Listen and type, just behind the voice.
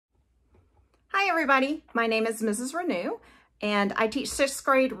Hi everybody, my name is Mrs. Ranew and I teach 6th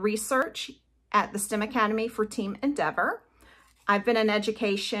grade research at the STEM Academy for Team Endeavor. I've been in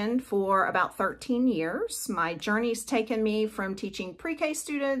education for about 13 years. My journey's taken me from teaching pre-K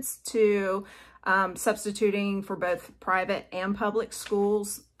students to substituting for both private and public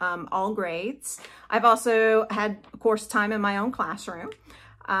schools, all grades. I've also had, of course, time in my own classroom.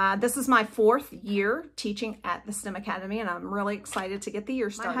 This is my 4th year teaching at the STEM Academy, and I'm really excited to get the year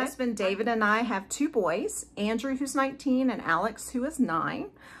started. My husband David and I have 2 boys, Andrew, who's 19, and Alex, who is 9.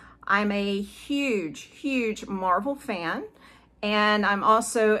 I'm a huge Marvel fan, and I'm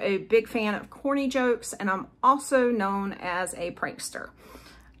also a big fan of corny jokes, and I'm also known as a prankster.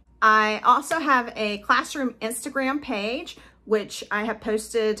 I also have a classroom Instagram page, which I have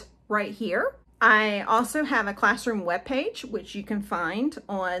posted right here. I also have a classroom webpage, which you can find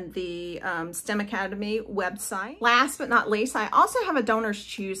on the STEM Academy website. Last but not least, I also have a Donors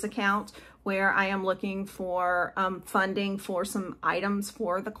Choose account where I am looking for funding for some items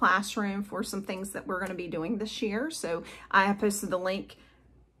for the classroom, for some things that we're going to be doing this year. So I have posted the link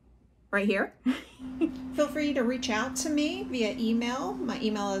right here. Feel free to reach out to me via email. My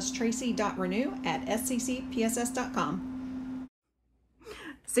email is tracy.ranew@sccpss.com.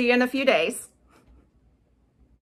 See you in a few days.